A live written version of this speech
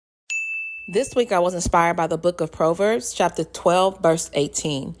This week I was inspired by the book of Proverbs, chapter 12, verse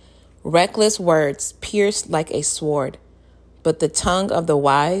 18. Reckless words pierce like a sword, but the tongue of the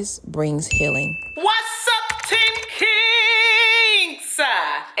wise brings healing. What's up, Team Kinks?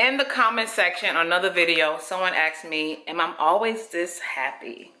 In the comment section on another video, someone asked me, am I always this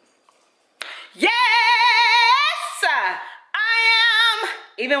happy? Yes, I am.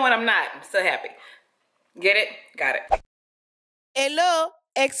 Even when I'm not, I'm still happy. Get it? Got it. Hello.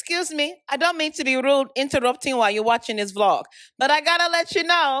 Excuse me, I don't mean to be rude interrupting while you're watching this vlog, but I gotta let you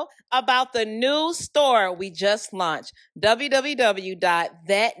know about the new store we just launched,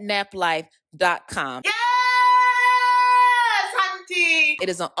 www.thatnaplife.com. Yes, hunty! It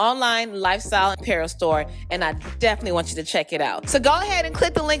is an online lifestyle apparel store, and I definitely want you to check it out. So go ahead and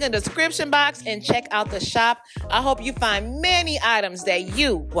click the link in the description box and check out the shop. I hope you find many items that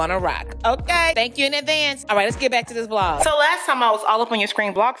you wanna rock, okay? Thank you in advance. All right, let's get back to this vlog. So last time I was all up on your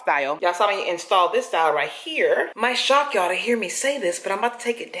screen vlog style, y'all saw me install this style right here. Might shock y'all to hear me say this, but I'm about to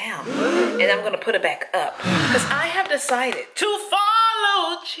take it down and I'm gonna put it back up because I have decided to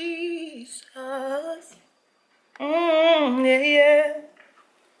follow Jesus. Yeah.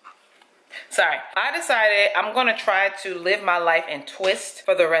 Sorry, I decided I'm gonna try to live my life in twist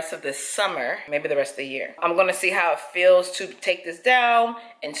for the rest of this summer, maybe the rest of the year. I'm gonna see how it feels to take this down,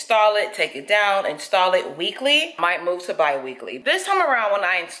 install it, take it down, install it weekly. Might move to bi-weekly. This time around when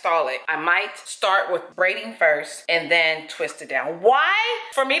I install it, I might start with braiding first and then twist it down. Why?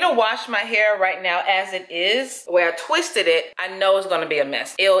 For me to wash my hair right now as it is, the way I twisted it, I know it's gonna be a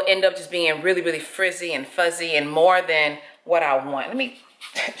mess. It'll end up just being really, really frizzy and fuzzy and more than what I want. Let me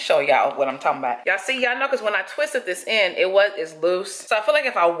show y'all what I'm talking about. Y'all see, y'all know, because when I twisted this in, it's loose. So I feel like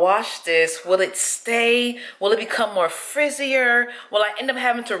if I wash this, will it stay? Will it become more frizzier? Will I end up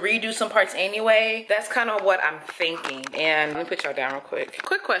having to redo some parts anyway? That's kind of what I'm thinking. And let me put y'all down real quick.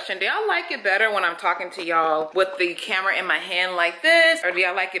 Quick question, do y'all like it better when I'm talking to y'all with the camera in my hand like this? Or do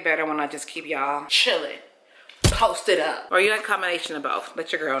y'all like it better when I just keep y'all chilling? Post it up? Or you like a combination of both?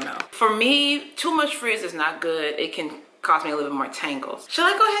 Let your girl know. For me, too much frizz is not good. It can cause me a little bit more tangles. Should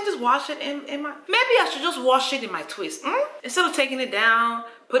I go ahead and just wash it in my, maybe I should just wash it in my twist. Instead of taking it down,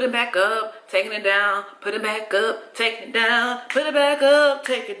 put it back up, taking it down, put it back up, taking it down, put it back up,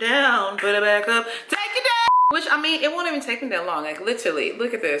 take it down, put it back up, take it down. Which, I mean, it won't even take me that long. Like literally,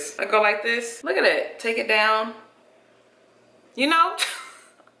 look at this. I go like this, look at it, take it down. You know?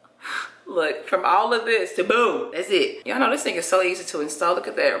 Look, from all of this to boom, that's it. Y'all know this thing is so easy to install. Look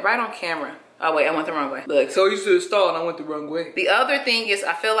at that, right on camera. Oh wait, I went the wrong way. Look, so easy to install and I went the wrong way. The other thing is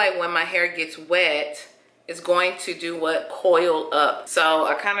I feel like when my hair gets wet, it's going to do what? Coil up. So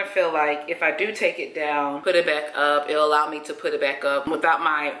I kind of feel like if I do take it down, put it back up, it'll allow me to put it back up without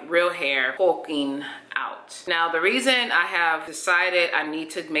my real hair poking out. Now the reason I have decided I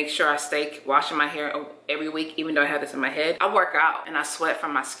need to make sure I stay washing my hair every week, even though I have this in my head, I work out and I sweat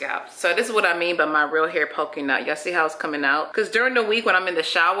from my scalp. So this is what I mean by my real hair poking out. Y'all see how it's coming out? Because during the week when I'm in the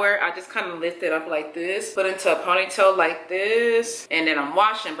shower, I just kind of lift it up like this, put into a ponytail like this, and then I'm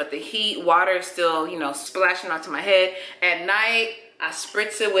washing, but the heat, water is still, you know, splashing onto my head. At night, I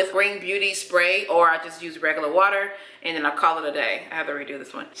spritz it with Green Beauty spray, or I just use regular water, and then I call it a day. I have to redo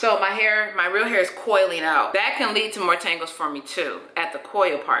this one. So my hair, my real hair is coiling out. That can lead to more tangles for me too, at the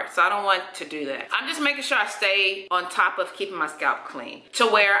coil part. So I don't want to do that. I'm just making sure I stay on top of keeping my scalp clean, to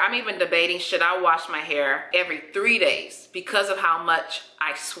where I'm even debating, should I wash my hair every 3 days because of how much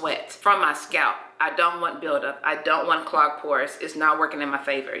I sweat from my scalp. I don't want buildup. I don't want clogged pores. It's not working in my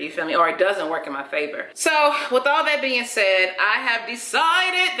favor. You feel me? Or it doesn't work in my favor. So with all that being said, I have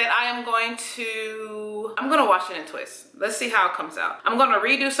decided that I'm gonna wash it in twists. Let's see how it comes out. I'm gonna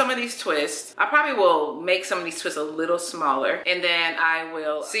redo some of these twists. I probably will make some of these twists a little smaller, and then I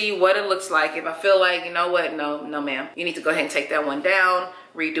will see what it looks like. If I feel like, you know what, no ma'am, you need to go ahead and take that one down,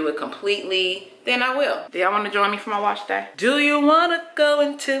 redo it completely, then I will. Do y'all wanna join me for my wash day? Do you wanna go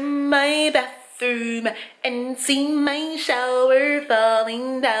into my bathroom and see my shower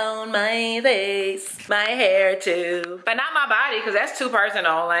falling down my face, my hair too, but not my body because that's too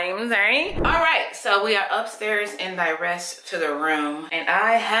personal, lames, right? All right, so we are upstairs in the rest to the room, and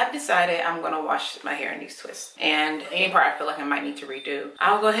I have decided I'm gonna wash my hair in these twists, and any part I feel like I might need to redo,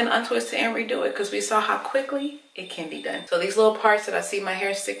 I'll go ahead and untwist it and redo it because we saw how quickly it can be done. So these little parts that I see my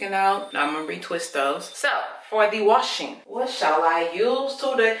hair sticking out, now I'm gonna retwist those. So for the washing, what shall I use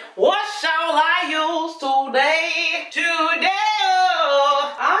today? What shall I use today?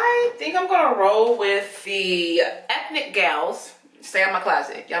 I think I'm gonna roll with the Ethnic Gals. Stay out my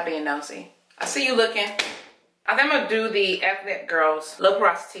closet. Y'all being nosy. I see you looking. I think I'm gonna do the Ethnic Girls Low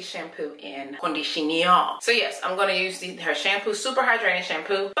Porosity Shampoo and Conditioner. So yes, I'm gonna use her shampoo, super hydrating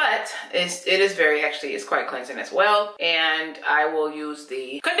shampoo, but it is it's quite cleansing as well. And I will use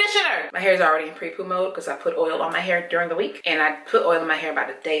the conditioner. My hair is already in pre-poo mode because I put oil on my hair during the week, and I put oil in my hair about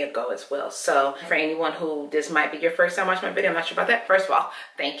a day ago as well. So for anyone who this might be your first time watching my video, I'm not sure about that. First of all,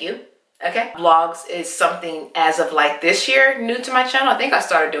 thank you. Okay, vlogs is something as of like this year new to my channel. I think I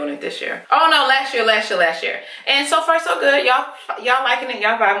started doing it this year. Oh no, last year. And so far so good. Y'all liking it,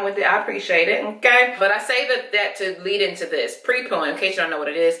 y'all vibing with it. I appreciate it. Okay, but I say that to lead into this pre-poo. In case you don't know what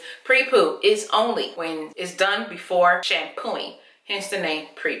it is, pre-poo is only when it's done before shampooing. Hence the name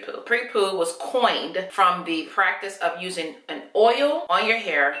pre-poo. Pre-poo was coined from the practice of using an oil on your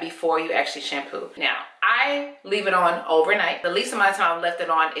hair before you actually shampoo. Now, I leave it on overnight. The least amount of time I've left it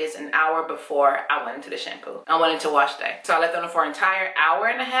on is an hour before I went into the shampoo. I went into wash day. So I left it on for an entire hour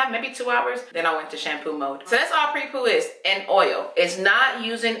and a half, maybe 2 hours. Then I went to shampoo mode. So that's all pre-poo is, an oil. It's not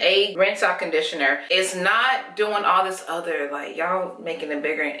using a rinse out conditioner. It's not doing all this other, like, y'all making it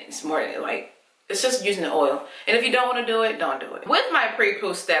bigger. It's more like, it's just using the oil. And if you don't want to do it, don't do it. With my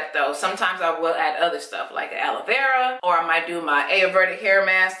pre-poo step though, sometimes I will add other stuff like aloe vera, or I might do my Ayurvedic hair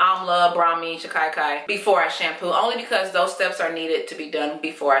mask, amla, brahmi, shakaikai, before I shampoo, only because those steps are needed to be done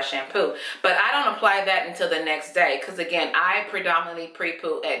before I shampoo. But I don't apply that until the next day, because again, I predominantly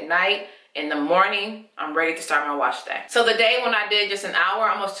pre-poo at night. In the morning, I'm ready to start my wash day. So the day when I did just an hour,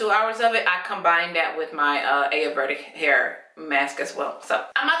 almost 2 hours of it, I combined that with my Ayurvedic hair mask as well. So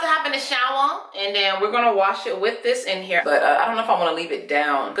I'm about to hop in the shower, and then we're gonna wash it with this in here. But I don't know if I want to leave it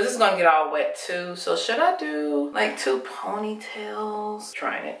down because it's gonna get all wet too. So should I do like 2 ponytails?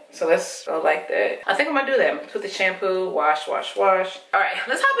 Trying it. So let's go like that. I think I'm gonna do that. Put the shampoo, wash. All right,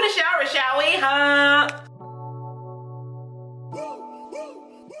 let's hop in the shower, shall we? Huh?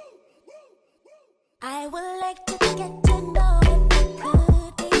 I would like to get to know if it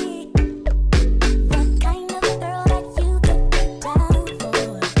could be the kind of girl that you took me down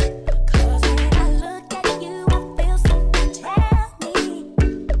for. 'Cause when I look at you, I feel something tell me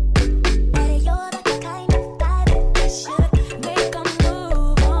that you're the kind of guy that should make a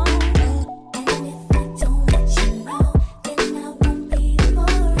move on. And if I don't let you know, then I won't be for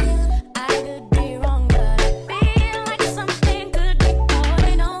real. I could be wrong, but I feel like something could be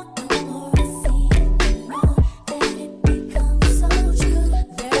going on. The more I see that it becomes so true.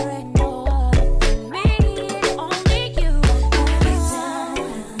 There ain't no other for me, it's only you. Be down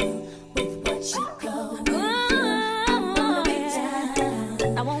with what you go. I wanna be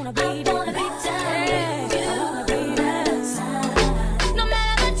down. I wanna be down. I wanna be down. No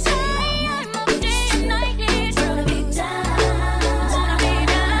matter the time of day and night, it's gonna be down. Wanna be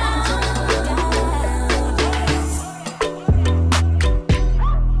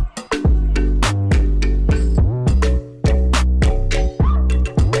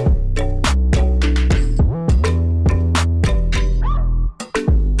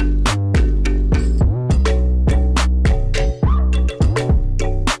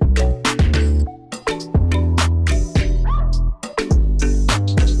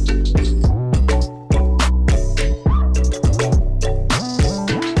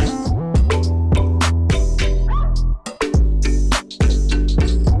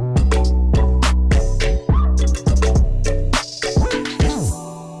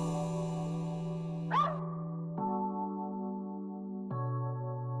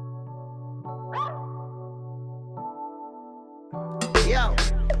Yo,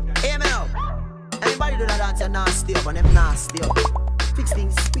 hear me now. Anybody do that dance, you're nasty up, and them nasty up. Fix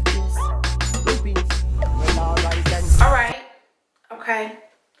things, speak things, loopings. Well, alright then. Alright, okay.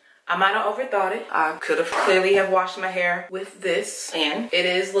 I might have overthought it. I could have clearly have washed my hair with this, and it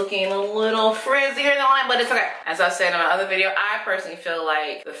is looking a little frizzier than I, but it's okay. As I said in my other video, I personally feel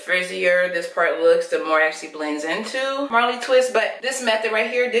like the frizzier this part looks, the more it actually blends into Marley Twist, but this method right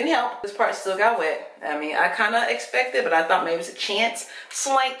here didn't help. This part still got wet. I mean, I kind of expected, but I thought maybe it's a chance,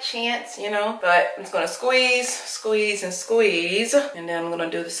 slight chance, you know. But I'm just gonna squeeze, and then I'm gonna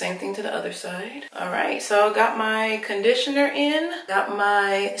do the same thing to the other side. All right, so I got my conditioner in, got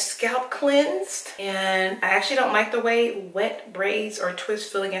my scalp cleansed, and I actually don't like the way wet braids or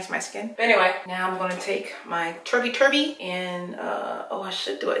twists feel against my skin. But anyway, now I'm gonna take my turby and oh, I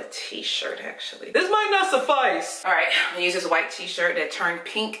should do a t-shirt actually. This might not suffice. All right, I'm gonna use this white t-shirt that turned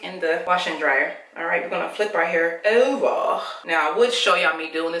pink in the wash and dryer. All right, we're gonna flip our hair over. Now, I would show y'all me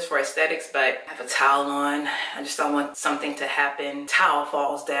doing this for aesthetics, but I have a towel on. I just don't want something to happen. Towel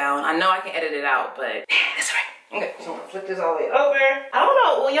falls down. I know I can edit it out, but that's right. Okay, so I'm gonna flip this all the way over. I don't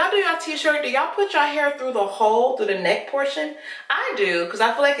know, will y'all y'all do y'all t-shirt, do y'all put your hair through the hole, through the neck portion? I do, because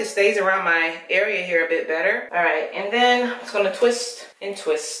I feel like it stays around my area here a bit better. All right, and then I'm just gonna twist and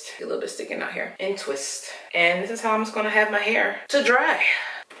twist. Get a little bit sticking out here. And twist. And this is how I'm just gonna have my hair to dry.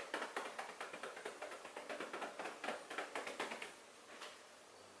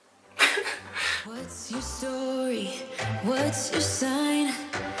 What's your story? What's your sign?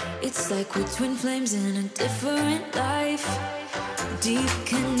 It's like we're twin flames in a different life. Deep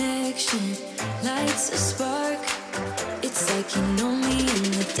connection lights a spark. It's like you know me in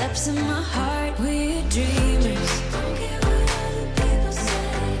the depths of my heart. We're dreamers. Don't care what other people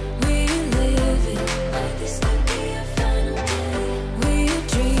say. We live it like this could be our final day. We're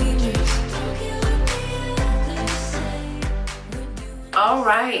dreamers. Don't care what the others say. We're doing. All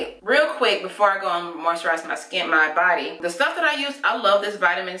right, real quick before I go and moisturize my skin, my body, the stuff that I use, I love this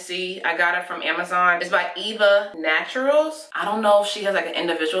vitamin C. I got it from Amazon. It's by Eva Naturals. I don't know if she has like an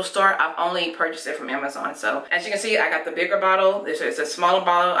individual store. I've only purchased it from Amazon. So as you can see, I got the bigger bottle. This is a smaller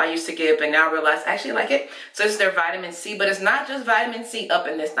bottle I used to get, but now I realize I actually like it. So it's their vitamin C, but it's not just vitamin C up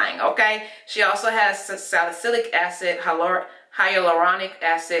in this thing, okay? She also has salicylic acid, hyaluronic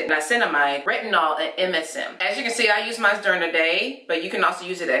acid, niacinamide, retinol, and MSM. As you can see, I use mine during the day, but you can also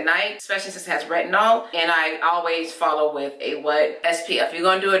use it at night, especially since it has retinol. And I always follow with a what? SPF. If you're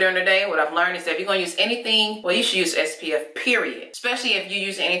gonna do it during the day, what I've learned is that if you're gonna use anything, well, you should use SPF, period. Especially if you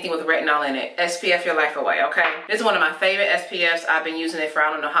use anything with retinol in it. SPF your life away, okay? This is one of my favorite SPFs. I've been using it for I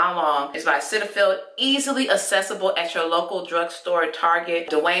don't know how long. It's by Cetaphil, easily accessible at your local drugstore, Target,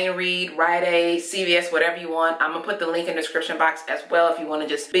 Dwayne Reed, Rite Aid, CVS, whatever you want. I'm gonna put the link in the description box as well if you want to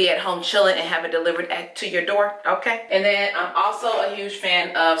just be at home chilling and have it delivered to your door, okay? And then I'm also a huge fan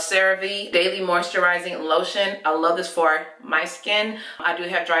of CeraVe Daily Moisturizing Lotion. I love this for my skin. I do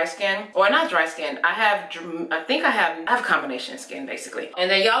have dry skin, or not dry skin. I have combination skin basically. And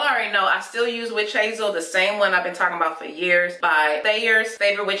then y'all already know I still use witch hazel, the same one I've been talking about for years by Thayer's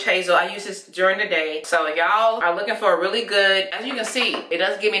Favorite Witch Hazel. I use this during the day. So if y'all are looking for a really good, as you can see, it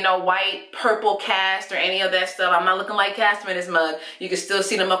doesn't give me no white, purple cast or any of that stuff. I'm not looking like cast in this mug. You can still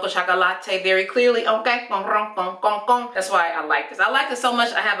see the milk chocolate very clearly, okay? That's why I like this. I like this so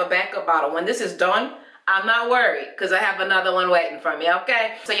much I have a backup bottle. When this is done, I'm not worried because I have another one waiting for me,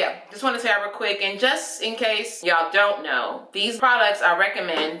 okay? So yeah, just want to say real quick, and just in case y'all don't know, these products I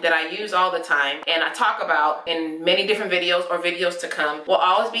recommend that I use all the time and I talk about in many different videos or videos to come will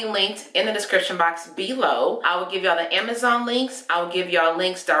always be linked in the description box below. I will give y'all the Amazon links. I will give y'all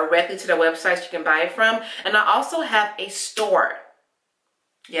links directly to the websites you can buy it from. And I also have a store.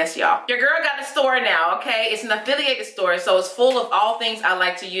 Yes, y'all. Your girl got a store now, okay? It's an affiliated store, so it's full of all things I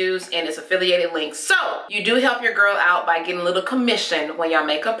like to use and it's affiliated links. So you do help your girl out by getting a little commission when y'all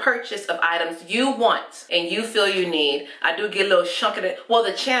make a purchase of items you want and you feel you need. I do get a little chunk of it. Well,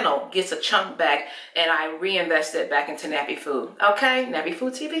 the channel gets a chunk back and I reinvest it back into NappyFu, okay?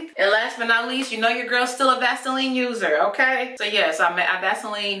 NappyFu TV. And last but not least, you know your girl's still a Vaseline user, okay? So yes, I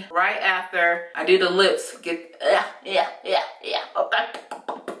Vaseline right after I do the lips. Okay?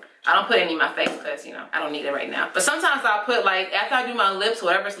 I don't put any in my face because, you know, I don't need it right now. But sometimes I'll put like, after I do my lips,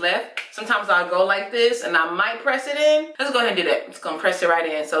 whatever's left, sometimes I'll go like this and I might press it in. Let's go ahead and do that. I'm just gonna press it right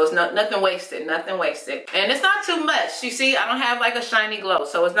in. So it's nothing wasted, nothing wasted. And it's not too much. You see, I don't have like a shiny glow.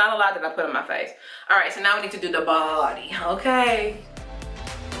 So it's not a lot that I put on my face. All right, so now we need to do the body, okay?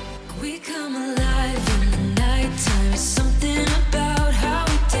 We come alive in the nighttime. Something about how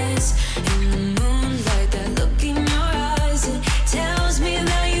we dance in the moonlight. That look in your eyes, it tells me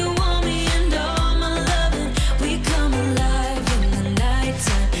that you want me and all my loving. We come alive in the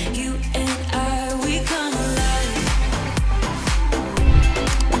nighttime. You and I, we come alive.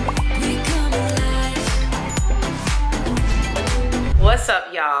 We come alive. What's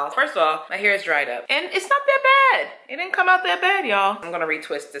up, y'all? First of all, my hair is dried up and it's not that bad. It didn't come out that bad, y'all. I'm gonna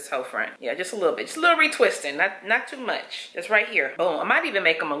retwist this whole front. Yeah, just a little bit. Just a little retwisting, not too much. Just right here. Boom. I might even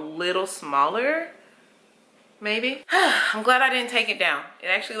make them a little smaller. Maybe. I'm glad I didn't take it down. It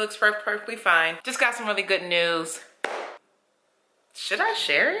actually looks perfectly fine. Just got some really good news. Should I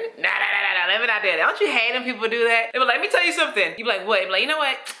share it? Nah, let me not do that. Don't you hate when people do that? They be like, let me tell you something. You be like, what? You be like, you know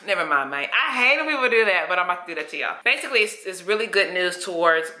what? Never mind, mate. I hate when people do that, but I'm about to do that to y'all. Basically, it's really good news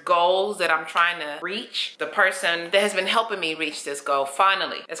towards goals that I'm trying to reach. The person that has been helping me reach this goal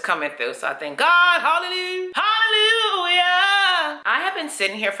finally is coming through. So I thank God. Hallelujah. Hallelujah. I have been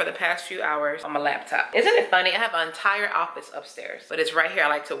sitting here for the past few hours on my laptop. Isn't it funny? I have an entire office upstairs, but it's right here I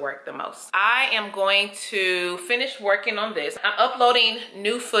like to work the most. I am going to finish working on this. I'm uploading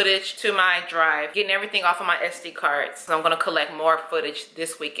new footage to my drive, getting everything off of my SD cards. So I'm gonna collect more footage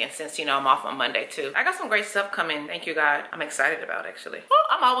this weekend since, you know, I'm off on Monday too. I got some great stuff coming. Thank you, God. I'm excited about actually. Well,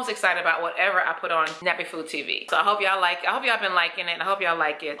 I'm I'm always excited about whatever I put on NappyFu TV. So I hope y'all like it. I hope y'all been liking it. I hope y'all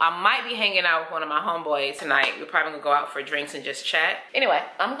like it. I might be hanging out with one of my homeboys tonight. We're probably gonna go out for drinks and just chat. Anyway,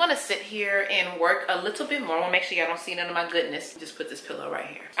 I'm gonna sit here and work a little bit more. I wanna make sure y'all don't see none of my goodness. Just put this pillow right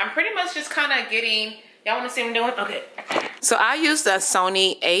here. I'm pretty much just kind of getting, y'all wanna see what I'm doing? Okay. So I used the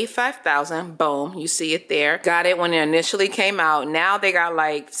Sony A5000, boom, you see it there. Got it when it initially came out. Now they got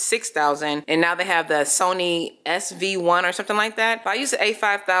like 6,000 and now they have the Sony SV1 or something like that. But I used the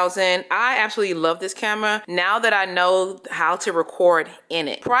A5000. I absolutely love this camera now that I know how to record in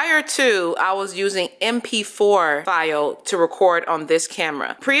it. Prior to, I was using MP4 file to record on this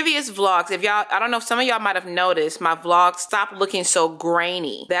camera. Previous vlogs, if y'all, I don't know if some of y'all might have noticed, my vlogs stopped looking so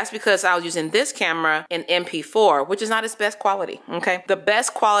grainy. That's because I was using this camera in MP4, which is not its best quality, okay? The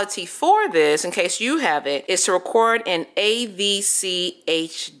best quality for this, in case you have it, is to record in AVC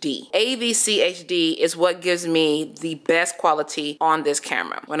HD. AVC HD is what gives me the best quality on this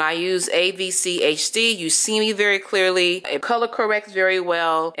camera. When I use AVC HD, you see me very clearly, it color corrects very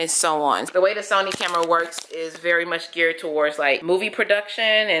well, and so on. The way the Sony camera works is very much geared towards like movie production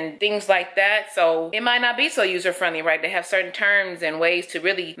and things like that, so it might not be so user-friendly, right? They have certain terms and ways to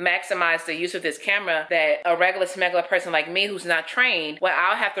really maximize the use of this camera that a regular smuggler person like me who's not trained, well,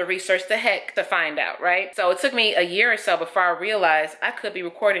 I'll have to research the heck to find out, right? So it took me a year or so before I realized I could be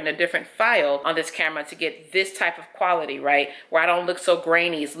recording a different file on this camera to get this type of quality, right? Where I don't look so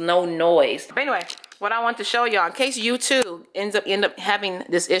grainy, it's no noise. But anyway, what I want to show y'all, in case you too end up having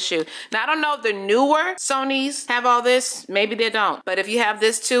this issue. Now, I don't know if the newer Sonys have all this, maybe they don't. But if you have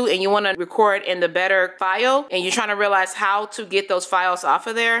this too and you want to record in the better file and you're trying to realize how to get those files off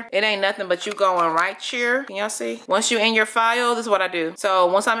of there, it ain't nothing but you going right here. Can y'all see? Once you're in your file, this is what I do. So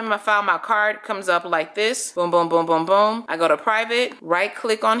once I'm in my file, my card comes up like this. Boom, boom, boom, boom, boom. I go to private, right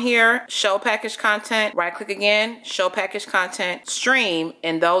click on here, show package content, right click again, show package content, stream,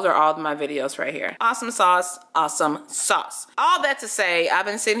 and those are all of my videos right here. Awesome sauce, awesome sauce. All that to say, I've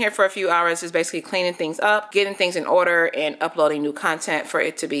been sitting here for a few hours just basically cleaning things up, getting things in order, and uploading new content for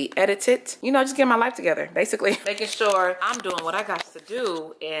it to be edited. You know, just getting my life together, basically. Making sure I'm doing what I got to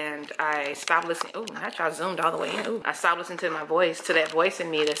do, and I stopped listening. Oh, not y'all zoomed all the way in. Ooh, I stopped listening to my voice, to that voice in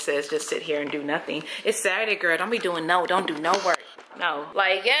me that says just sit here and do nothing. It's Saturday, girl. Don't be doing don't do no work. No.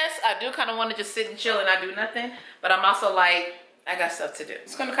 Like, yes, I do kind of want to just sit and chill and not do nothing, but I'm also like, I got stuff to do.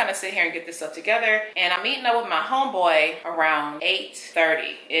 Just gonna kind of sit here and get this stuff together. And I'm meeting up with my homeboy around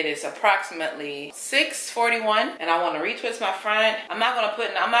 8:30. It is approximately 6:41 and I want to retwist my front. I'm not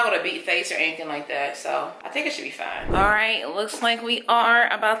gonna beat face or anything like that. So I think it should be fine. All right, it looks like we are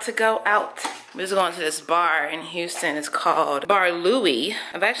about to go out. We're just going to this bar in Houston. It's called Bar Louie.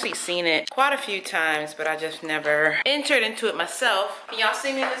 I've actually seen it quite a few times, but I just never entered into it myself. Can y'all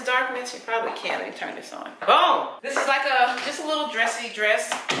see me in this darkness? You probably can. Let me turn this on. Boom! This is like just a little dressy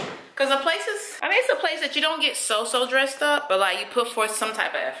dress. Cause the places, I mean, it's a place that you don't get so dressed up, but like you put forth some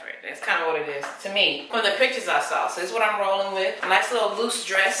type of effort. That's kind of what it is to me. From the pictures I saw. So this is what I'm rolling with. A nice little loose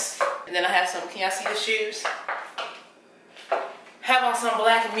dress. And then I have some, can y'all see the shoes? Have on some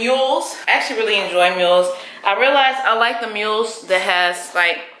black mules. I actually really enjoy mules. I realized I like the mules that has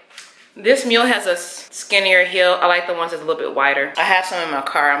like, this mule has a skinnier heel. I like the ones that's a little bit wider. I have some in my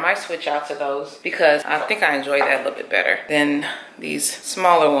car. I might switch out to those because I think I enjoy that a little bit better than these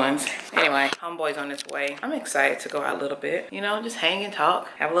smaller ones. Anyway, homeboy's on his way. I'm excited to go out a little bit. You know, just hang and talk.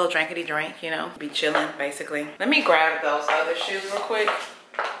 Have a little drinkity drink, you know. Be chilling, basically. Let me grab those other shoes real quick.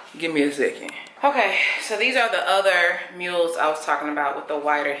 Give me a second. Okay, so these are the other mules I was talking about with the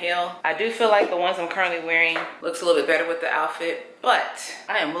wider heel. I do feel like the ones I'm currently wearing looks a little bit better with the outfit, but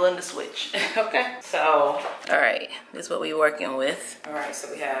I am willing to switch, okay? So, all right, this is what we're working with. All right,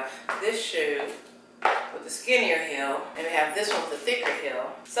 so we have this shoe with the skinnier heel, and we have this one with the thicker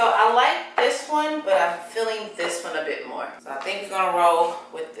heel. So I like this one, but I'm feeling this one a bit more. So I think we're gonna roll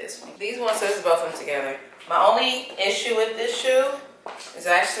with this one. These ones, so this is both of them together. My only issue with this shoe is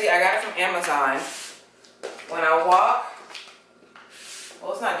actually, I got it from Amazon. When I walk,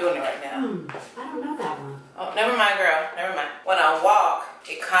 well, it's not doing it right now. I don't know that one. Oh, never mind, girl, never mind. When I walk,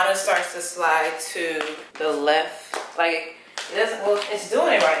 it kind of starts to slide to the left. Like, it doesn't, well, it's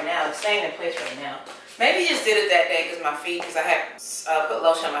doing it right now. It's staying in place right now. Maybe just did it that day because I had put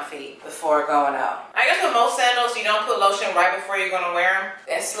lotion on my feet before going out. I guess with most sandals, you don't put lotion right before you're gonna wear them.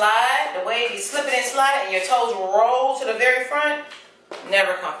 And slide, the way you slip it and slide and your toes roll to the very front,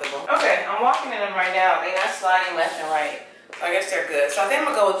 never comfortable. Okay, I'm walking in them right now. They're not sliding left and right. So I guess they're good. So I think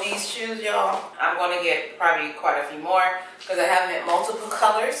I'm gonna go with these shoes, y'all. I'm gonna get probably quite a few more because I have them in multiple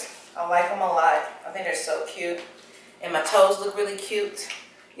colors. I like them a lot. I think they're so cute. And my toes look really cute.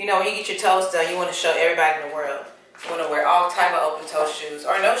 You know, when you get your toes done, you want to show everybody in the world I'm gonna wear all type of open toe shoes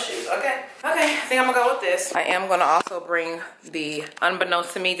or no shoes. Okay, I think I'm gonna go with this. I am gonna also bring the,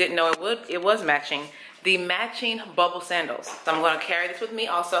 unbeknownst to me, didn't know it was matching, the matching bubble sandals. So I'm gonna carry this with me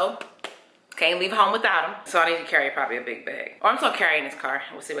also. Can't leave home without them. So I need to carry probably a big bag. Or I'm just gonna carry in this car.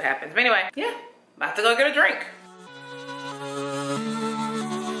 We'll see what happens. But anyway, yeah, about to go get a drink.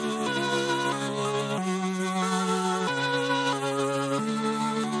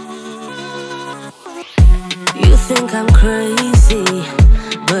 You think I'm crazy,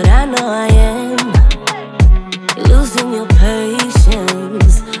 but I know I am. Losing your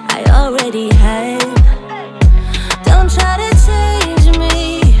patience, I already have. Don't try to change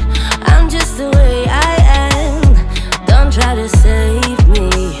me, I'm just the way I am. Don't try to save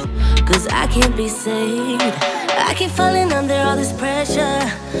me, cause I can't be saved. I keep falling under all this pressure,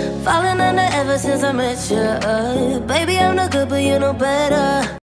 falling under ever since I met you. Baby, I'm no good, but you know better.